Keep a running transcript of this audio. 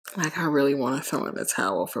Like, I really want to throw in the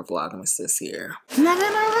towel for Vlogmas this year. Not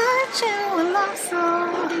gonna write you a love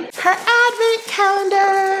song. Her advent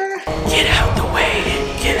calendar. Get out the way.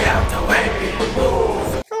 Get out the way.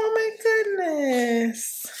 Move. Oh my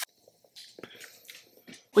goodness.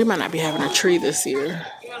 We might not be having a tree this year.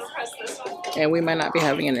 And we might not be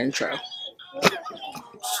having an intro.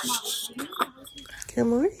 Good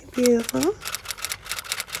morning, beautiful.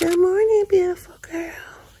 Good morning, beautiful girl.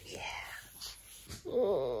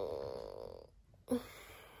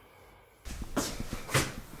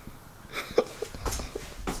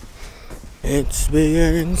 It's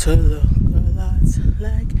beginning to look a lot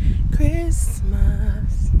like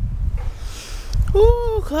Christmas.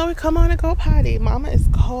 Ooh, Chloe, come on and go potty. Mama is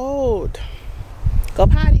cold. Go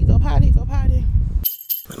potty, go potty, go potty.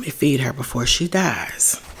 Let me feed her before she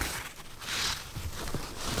dies.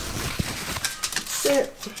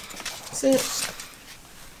 Sit. Sit.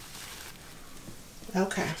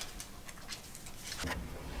 Okay.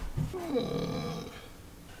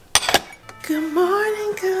 Good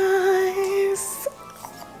morning, guys.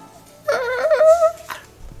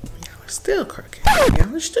 Y'all are still crooked.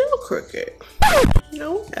 Y'all are still crooked.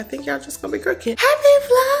 No, I think y'all just gonna be crooked. Happy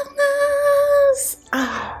Vlogmas!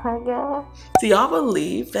 Oh my God. Do y'all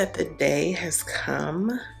believe that the day has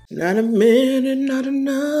come? Not a minute, not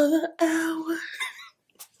another hour.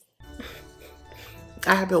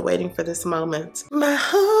 I have been waiting for this moment my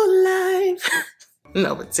whole life.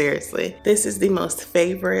 No, but seriously, this is the most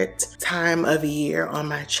favorite time of year on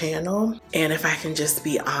my channel. And if I can just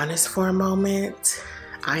be honest for a moment,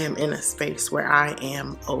 I am in a space where I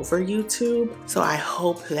am over YouTube. So I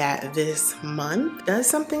hope that this month does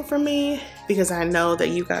something for me because I know that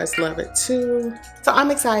you guys love it too. So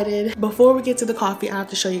I'm excited. Before we get to the coffee, I have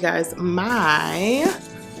to show you guys my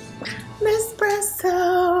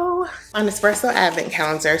Nespresso. My Nespresso advent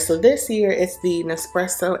calendar. So this year it's the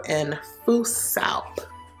Nespresso and Fusaup.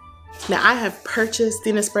 Now I have purchased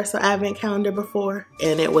the Nespresso advent calendar before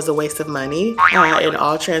and it was a waste of money. In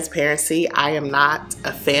all transparency, I am not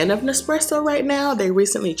a fan of Nespresso right now. They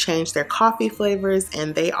recently changed their coffee flavors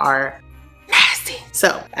and they are nasty.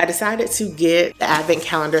 So I decided to get the advent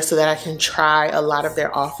calendar so that I can try a lot of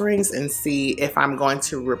their offerings and see if I'm going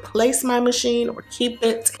to replace my machine or keep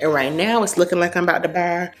it. And right now it's looking like I'm about to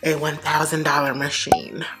buy a $1,000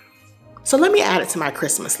 machine. So let me add it to my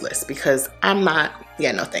Christmas list because I'm not,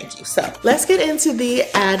 yeah, no thank you. So let's get into the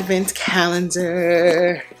advent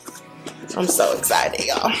calendar. I'm so excited,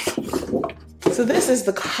 y'all. So this is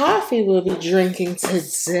the coffee we'll be drinking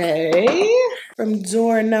today from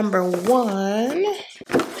door number 1.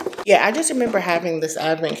 Yeah, I just remember having this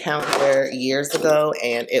advent calendar years ago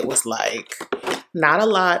and it was like not a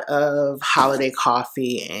lot of holiday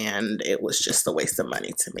coffee and it was just a waste of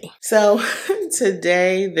money to me. So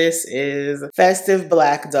today this is festive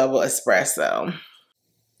black double espresso.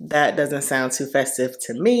 That doesn't sound too festive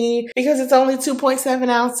to me because it's only 2.7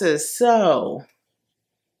 ounces. So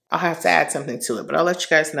I'll have to add something to it, but I'll let you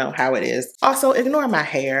guys know how it is. Also, ignore my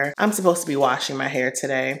hair. I'm supposed to be washing my hair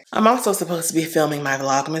today. I'm also supposed to be filming my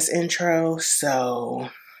Vlogmas intro, so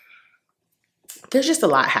there's just a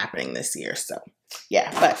lot happening this year, so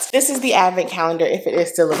yeah. But this is the advent calendar. If it is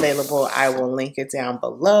still available, I will link it down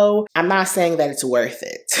below. I'm not saying that it's worth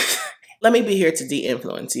it. Let me be here to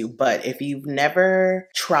de-influence you, but if you've never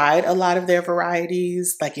tried a lot of their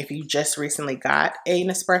varieties, like if you just recently got a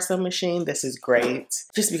Nespresso machine, this is great.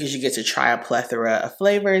 Just because you get to try a plethora of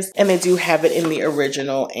flavors. And they do have it in the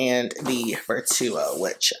original and the Vertuo,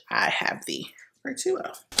 which I have the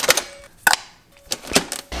Vertuo.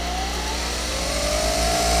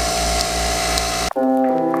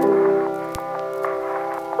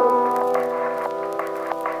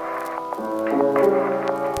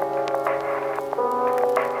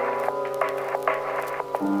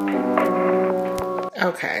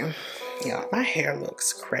 Okay, y'all, my hair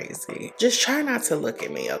looks crazy. Just try not to look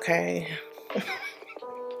at me, okay?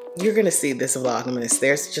 You're gonna see this Vlogmas.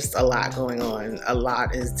 There's just a lot going on. A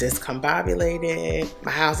lot is discombobulated.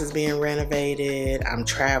 My house is being renovated. I'm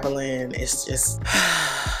traveling. It's just...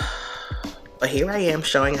 But here I am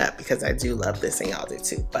showing up because I do love this and y'all do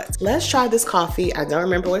too. But let's try this coffee. I don't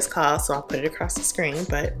remember what it's called, so I'll put it across the screen,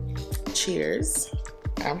 but cheers.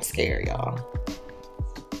 I'm scared, y'all.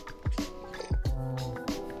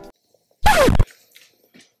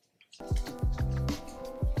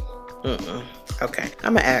 Okay,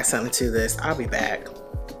 I'm gonna add something to this. I'll be back.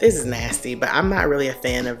 This is nasty, but I'm not really a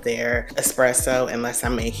fan of their espresso unless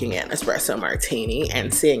I'm making an espresso martini,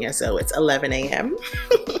 and seeing as though it's 11 a.m.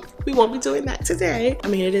 we won't be doing that today. I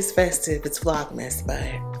mean, it is festive, it's Vlogmas, but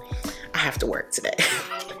I have to work today.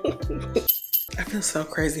 I feel so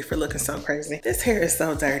crazy for looking so crazy. This hair is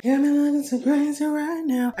so dirty. Yeah, I'm looking so crazy right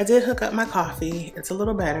now. I did hook up my coffee. It's a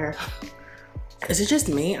little better. Is it just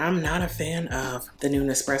me? I'm not a fan of the new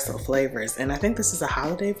Nespresso flavors, and I think this is a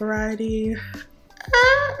holiday variety.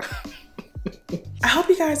 I hope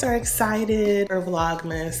you guys are excited for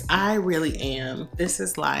Vlogmas. I really am. This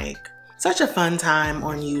is like such a fun time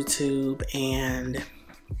on YouTube, and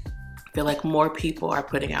I feel like more people are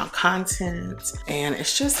putting out content, and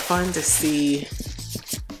it's just fun to see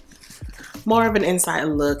more of an inside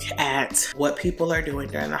look at what people are doing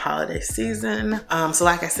during the holiday season. So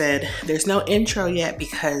like I said, there's no intro yet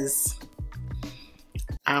because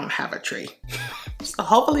I don't have a tree. So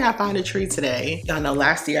hopefully I find a tree today. Y'all know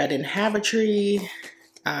last year I didn't have a tree.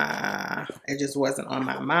 It just wasn't on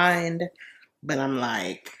my mind. But I'm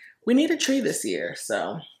like, we need a tree this year.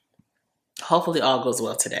 So hopefully all goes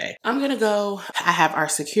well today. I'm gonna go. I have our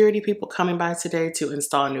security people coming by today to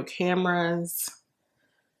install new cameras,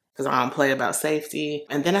 because I don't play about safety.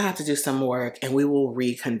 And then I have to do some work, and we will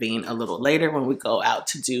reconvene a little later when we go out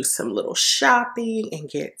to do some little shopping and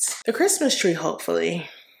get the Christmas tree, hopefully.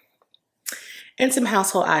 And some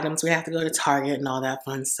household items. We have to go to Target and all that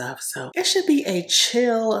fun stuff. So it should be a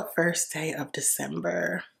chill first day of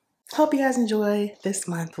December. Hope you guys enjoy this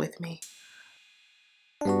month with me.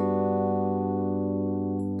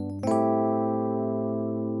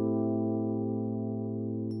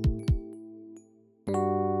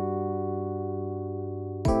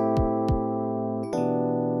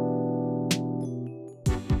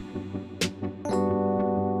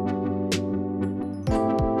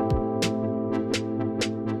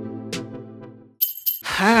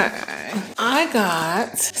 Hi, I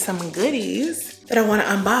got some goodies that I want to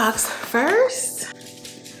unbox. First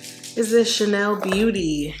is this Chanel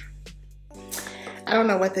Beauty. I don't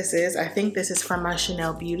know what this is. I think this is from my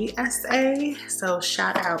Chanel Beauty SA. So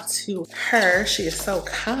shout out to her. She is so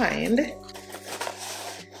kind.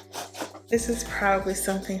 This is probably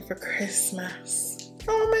something for Christmas.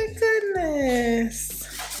 Oh my goodness.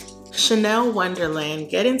 Chanel Wonderland.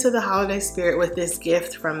 Get into the holiday spirit with this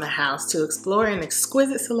gift from the house. To explore an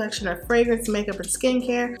exquisite selection of fragrance, makeup, and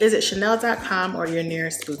skincare, visit chanel.com or your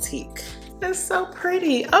nearest boutique. It's so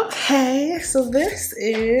pretty. Okay, so this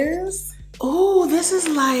is, oh, this is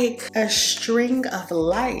like a string of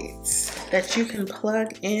lights that you can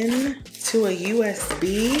plug in to a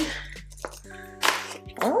USB.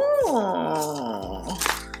 Oh,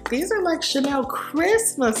 these are like Chanel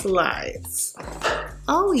Christmas lights.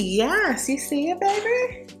 Oh yes, you see it,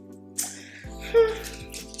 baby?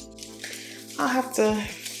 I'll have to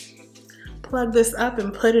plug this up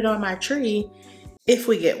and put it on my tree if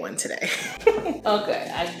we get one today.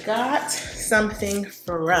 Okay, I got something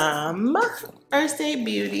from First Aid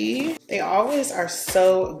Beauty. They always are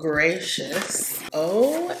so gracious.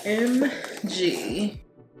 OMG.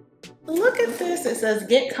 Look at this. It says,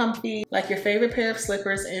 get comfy like your favorite pair of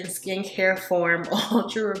slippers in skincare form.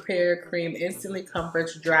 Ultra Repair Cream instantly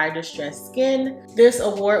comforts dry, distressed skin. This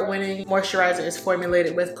award-winning moisturizer is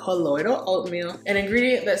formulated with colloidal oatmeal, an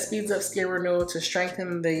ingredient that speeds up skin renewal to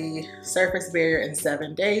strengthen the surface barrier in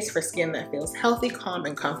 7 days for skin that feels healthy, calm,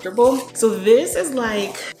 and comfortable. So this is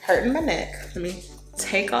like hurting my neck. Let me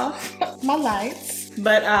take off my lights.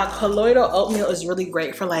 But colloidal oatmeal is really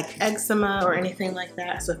great for like eczema or anything like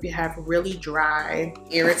that. So if you have really dry,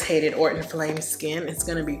 irritated, or inflamed skin, it's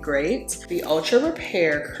gonna be great. The Ultra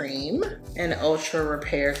Repair Cream, an Ultra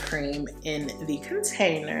Repair Cream in the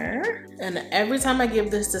container. And every time I give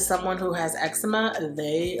this to someone who has eczema,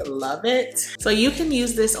 they love it. So you can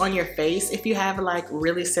use this on your face if you have like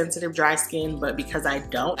really sensitive dry skin, but because I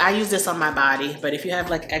don't, I use this on my body. But if you have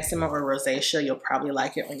like eczema or rosacea, you'll probably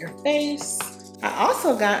like it on your face. I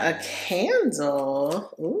also got a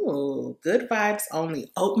candle. Ooh, good vibes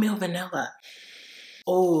only. Oatmeal vanilla.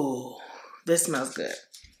 Ooh, this smells good.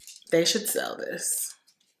 They should sell this.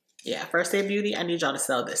 Yeah, First Aid Beauty, I need y'all to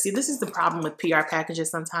sell this. See, this is the problem with PR packages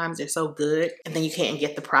sometimes. They're so good, and then you can't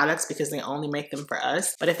get the products because they only make them for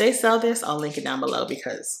us. But if they sell this, I'll link it down below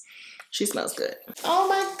because she smells good. Oh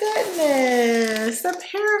my goodness, a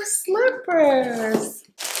pair of slippers.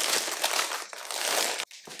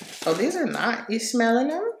 Oh, these are not. You smelling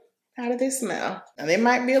them? How do they smell? Now, they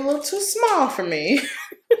might be a little too small for me.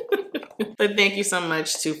 But thank you so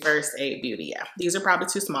much to First Aid Beauty. Yeah, these are probably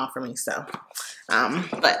too small for me, so.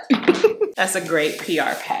 But that's a great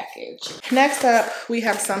PR package. Next up, we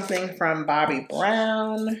have something from Bobbi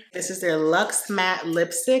Brown. This is their Luxe Matte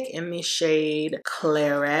Lipstick in the shade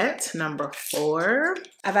Claret, number 4.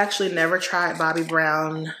 I've actually never tried Bobbi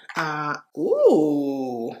Brown.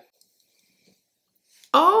 Ooh.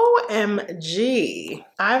 OMG.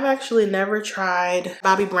 I've actually never tried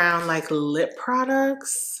Bobbi Brown like lip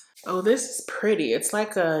products. Oh, this is pretty. It's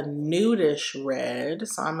like a nudish red,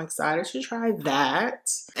 so I'm excited to try that.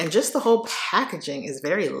 And just the whole packaging is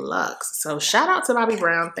very luxe. So shout out to Bobbi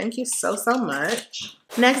Brown. Thank you so, so much.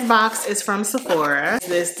 Next box is from Sephora.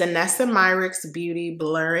 This Danessa Myricks Beauty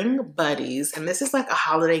Blurring Buddies. And this is like a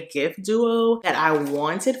holiday gift duo that I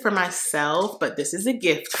wanted for myself, but this is a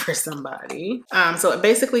gift for somebody. So it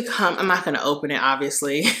basically comes, I'm not gonna open it,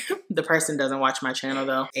 obviously. The person doesn't watch my channel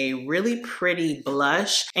though. A really pretty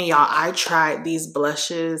blush. And y'all, I tried these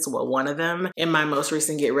blushes, well, one of them in my most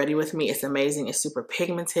recent Get Ready With Me. It's amazing. It's super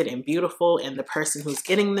pigmented and beautiful. And the person who's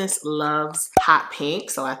getting this loves hot pink.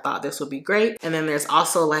 So I thought this would be great. And then there's also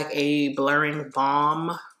like a blurring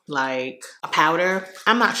balm, like a powder.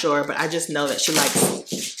 I'm not sure, but I just know that she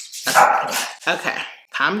likes, okay,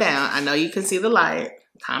 calm down. I know you can see the light.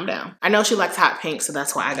 Calm down. I know she likes hot pink, so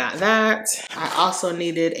that's why I got that. I also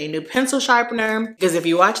needed a new pencil sharpener because if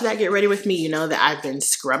you watch that Get Ready With Me, you know that I've been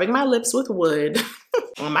scrubbing my lips with wood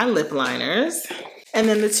on my lip liners. And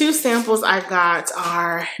then the two samples I got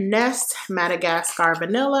are Nest Madagascar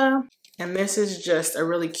Vanilla. And this is just a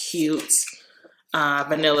really cute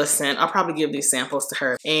vanilla scent. I'll probably give these samples to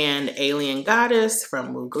her. And Alien Goddess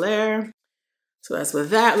from Mugler. So that's what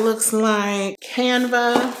that looks like.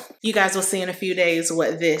 Canva. You guys will see in a few days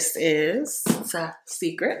what this is. It's a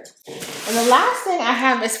secret. And the last thing I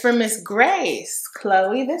have is for Miss Grace.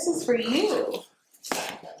 Chloe, this is for you.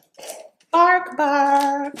 Bark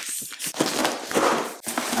Box.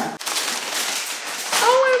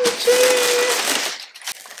 OMG.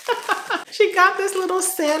 She got this little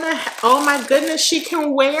Santa. Oh my goodness, she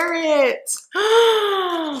can wear it.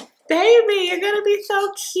 Baby, you're gonna be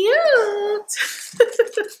so cute.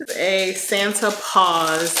 A Santa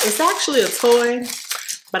paws. It's actually a toy,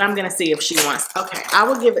 but I'm gonna see if she wants. Okay, I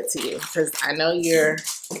will give it to you because I know you're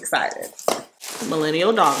excited.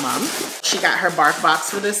 Millennial Dog Mom. She got her bark box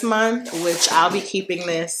for this month, which I'll be keeping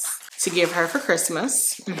this to give her for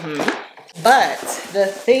Christmas. But the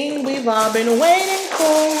thing we've all been waiting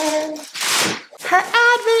for, her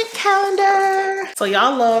advent calendar. So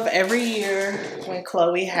y'all love every year when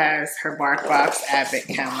Chloe has her bark box advent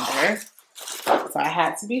calendar. So I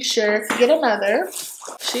had to be sure to get another.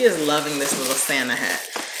 She is loving this little Santa hat.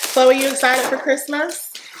 Chloe, you excited for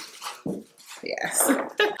Christmas? Yes.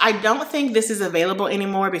 I don't think this is available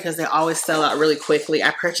anymore because they always sell out really quickly.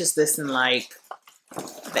 I purchased this in like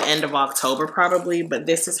the end of October probably, but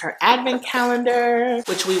this is her advent calendar,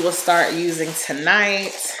 which we will start using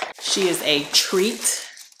tonight. She is a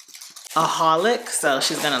treat-aholic, so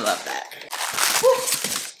she's gonna love that.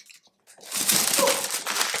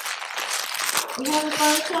 You having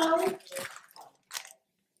fun, Chloe?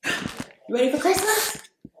 You ready for Christmas?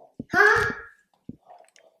 Huh?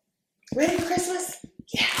 Ready for Christmas?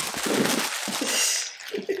 Yeah.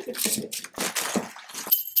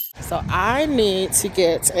 So I need to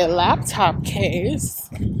get a laptop case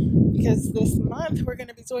because this month we're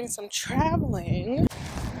gonna be doing some traveling.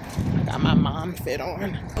 I got my mom fit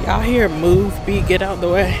on. Y'all hear move, B, get out the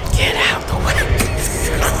way. Get out the way.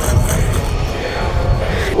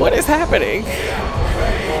 What is happening?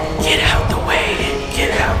 Get out the way.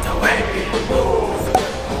 Get out the way. Move.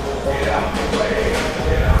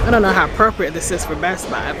 I don't know how appropriate this is for Best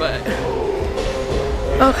Buy, but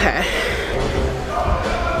okay.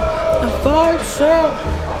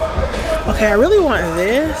 Okay, I really want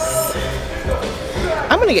this.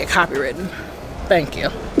 I'm gonna get copywritten. Thank you.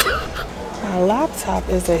 My laptop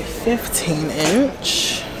is a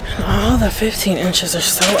 15-inch. All the 15 inches are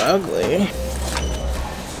so ugly.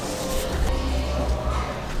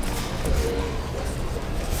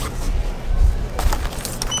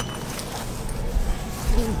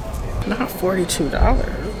 Not $42.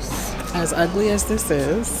 As ugly as this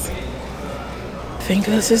is, I think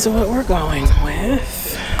this is what we're going with.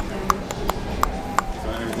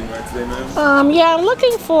 Yeah, I'm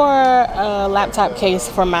looking for a laptop case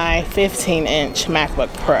for my 15-inch MacBook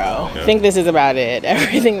Pro. Yeah. I think this is about it.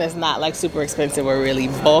 Everything that's not like super expensive or really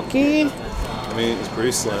bulky. I mean, it's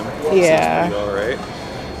pretty slim. Yeah. Seems pretty all right.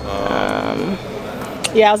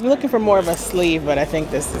 Yeah, I was looking for more of a sleeve, but I think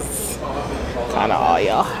this is kind of all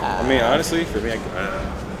y'all have. I mean, honestly, for me,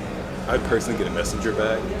 I'd personally get a messenger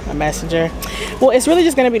bag. A messenger? Well, it's really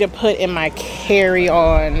just going to be to put in my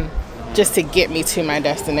carry-on just to get me to my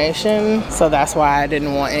destination. So that's why I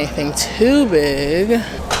didn't want anything too big. Guess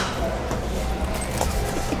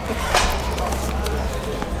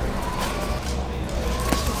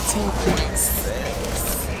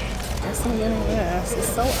I'm getting this. It's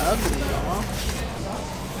so ugly, y'all.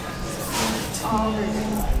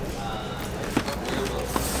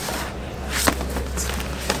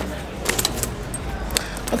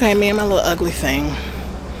 Okay, me and my little ugly thing.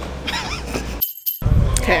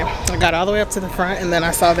 Okay, I got all the way up to the front and then I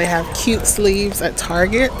saw they have cute sleeves at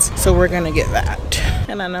Target. So we're gonna get that.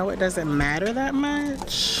 And I know it doesn't matter that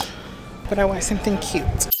much, but I want something cute.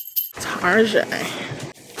 Target.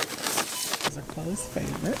 Those are Chloe's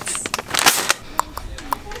favorites.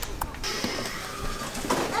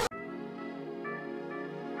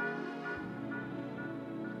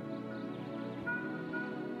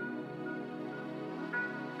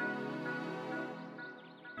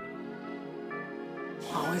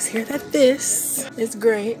 Always hear that this is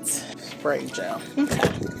great. Spray gel.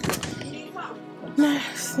 Okay.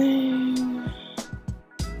 Next thing.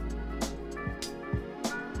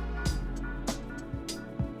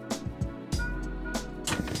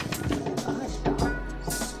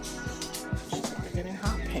 Getting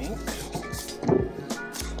hot pink.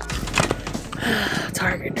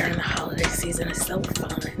 Target during the holiday season is so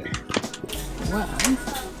fun. Well.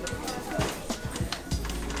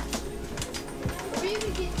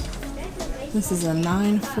 This is a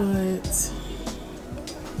 9-foot.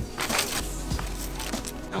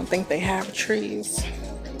 I don't think they have trees.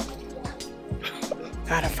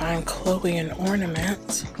 Gotta find Chloe an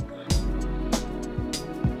ornament.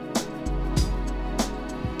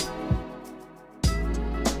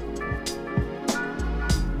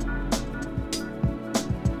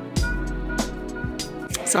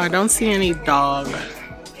 So I don't see any dog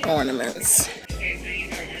ornaments.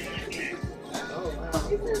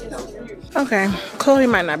 Okay, Chloe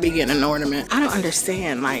might not be getting an ornament. I don't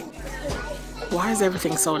understand, like, why is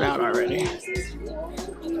everything sold out already?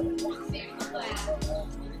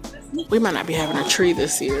 We might not be having a tree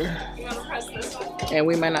this year. And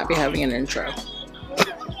we might not be having an intro.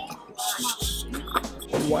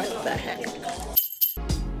 What the heck?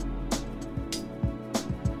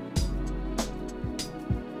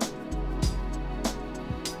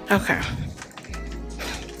 Okay.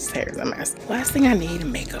 Hair's a mess. Last thing I need,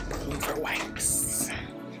 makeup remover wipes.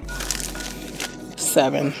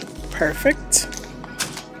 7. Perfect.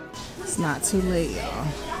 It's not too late, y'all.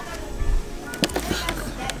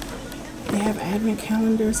 They have advent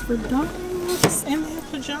calendars for dogs and they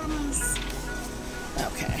have pajamas.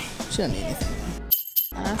 Okay, she don't need anything.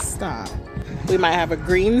 I stop. We might have a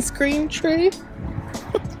green screen tree.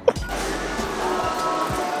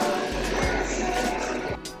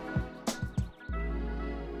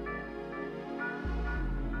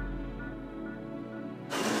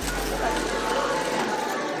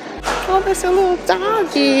 Oh, there's a little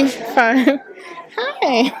doggy. Fine.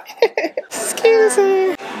 Hi. Excuse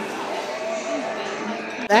me.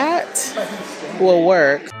 That will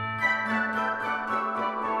work.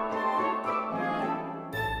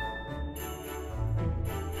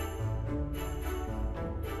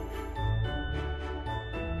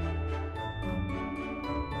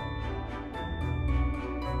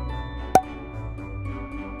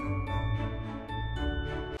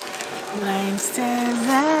 Blank says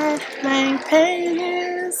that blank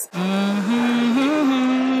pages.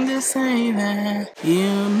 To say that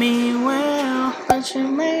you mean well, but you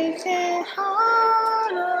make it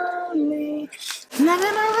hard on me. Not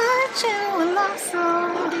gonna write you a love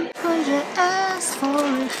song, cause you asked for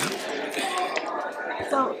it.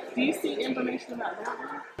 So, do you see information about that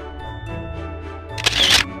one?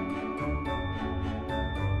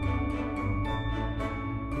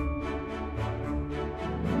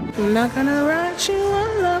 I'm not gonna write you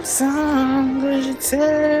a love song, cause you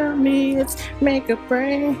tell me it's make or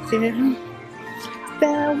break it.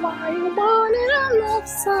 That's why you wanted a love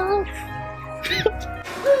song.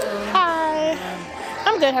 Hi.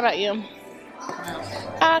 I'm good, how about you?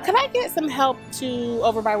 Can I get some help to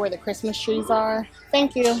over by where the Christmas trees are?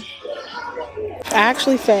 Thank you. I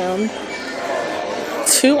actually found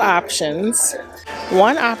 2 options.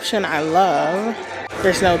 One option I love.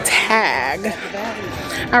 There's no tag.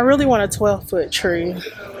 I really want a 12-foot tree.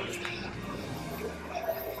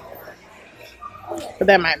 But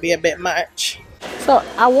that might be a bit much. So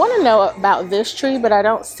I want to know about this tree, but I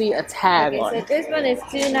don't see a tag on it. So this one is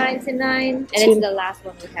 $2.99 and it's the last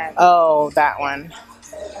one we have. Oh, that one.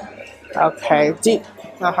 Okay. Do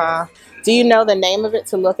you know the name of it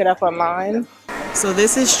to look it up online? So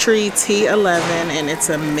this is tree T11 and it's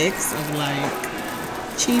a mix of like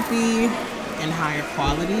cheapy and higher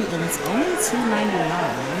quality, and it's only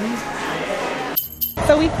 $2.99.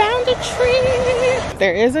 So we found a tree.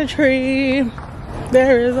 There is a tree.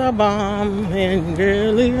 There is a bomb in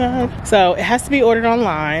Gilead. So it has to be ordered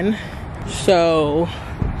online. So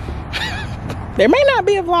there may not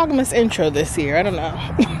be a Vlogmas intro this year. I don't know.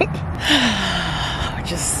 We're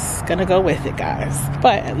just gonna go with it, guys.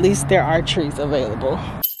 But at least there are trees available.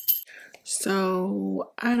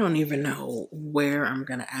 So I don't even know where I'm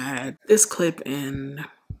gonna add this clip in.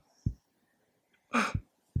 I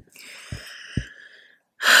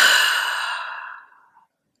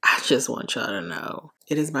just want y'all to know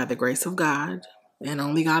it is by the grace of God and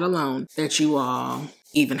only God alone that you all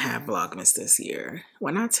even have Vlogmas this year.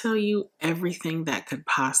 When I tell you everything that could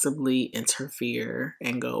possibly interfere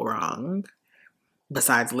and go wrong,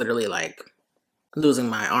 besides literally like losing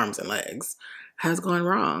my arms and legs, has gone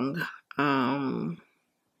wrong. And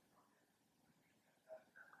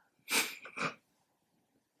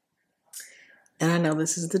I know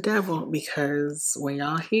this is the devil, because when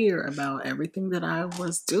y'all hear about everything that I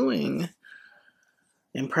was doing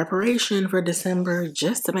in preparation for December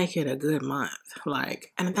just to make it a good month,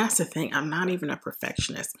 like, and that's the thing, I'm not even a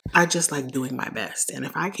perfectionist. I just like doing my best. And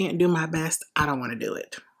if I can't do my best, I don't want to do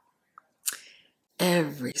it.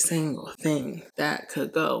 Every single thing that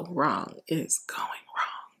could go wrong is going wrong.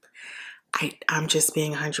 I'm just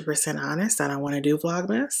being 100% honest. I don't want to do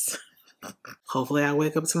Vlogmas. Hopefully I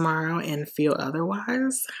wake up tomorrow and feel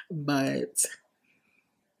otherwise, but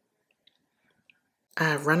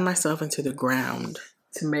I've run myself into the ground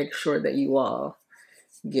to make sure that you all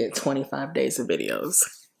get 25 days of videos.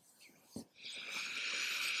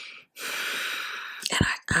 And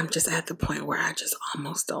I'm just at the point where I just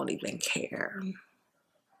almost don't even care.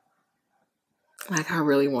 Like, I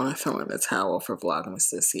really want to throw in the towel for Vlogmas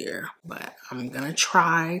this year, but I'm gonna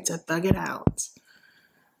try to thug it out.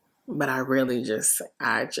 But I just,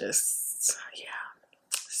 yeah.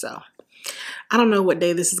 So, I don't know what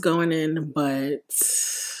day this is going in, but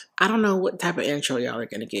I don't know what type of intro y'all are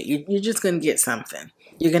gonna get. You're just gonna get something.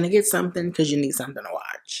 You're gonna get something because you need something to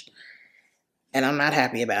watch. And I'm not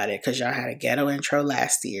happy about it because y'all had a ghetto intro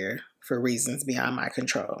last year for reasons beyond my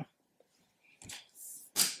control.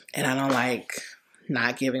 And I don't like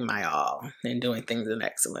not giving my all and doing things in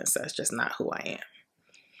excellence. That's just not who I am.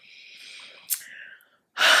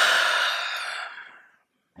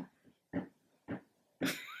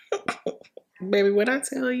 Baby, when I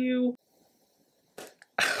tell you,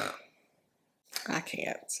 I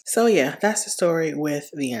can't. So yeah, that's the story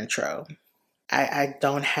with the intro. I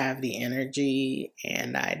don't have the energy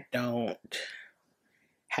and I don't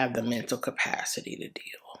have the mental capacity to deal.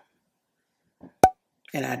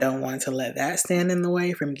 And I don't want to let that stand in the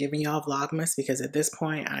way from giving y'all Vlogmas, because at this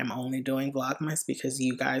point, I'm only doing Vlogmas because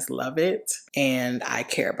you guys love it and I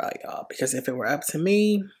care about y'all. Because if it were up to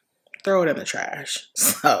me, throw it in the trash.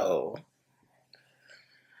 So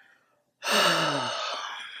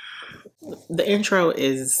the intro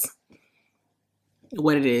is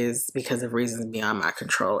what it is because of reasons beyond my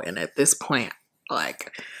control. And at this point,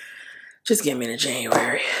 like, just get me to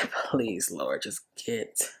January. Please, Lord, just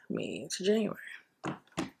get me to January.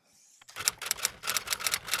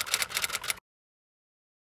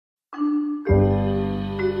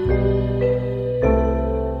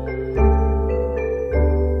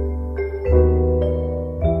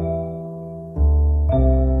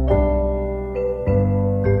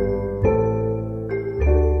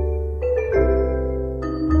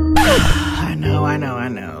 I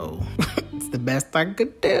know. It's the best I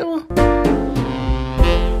could do.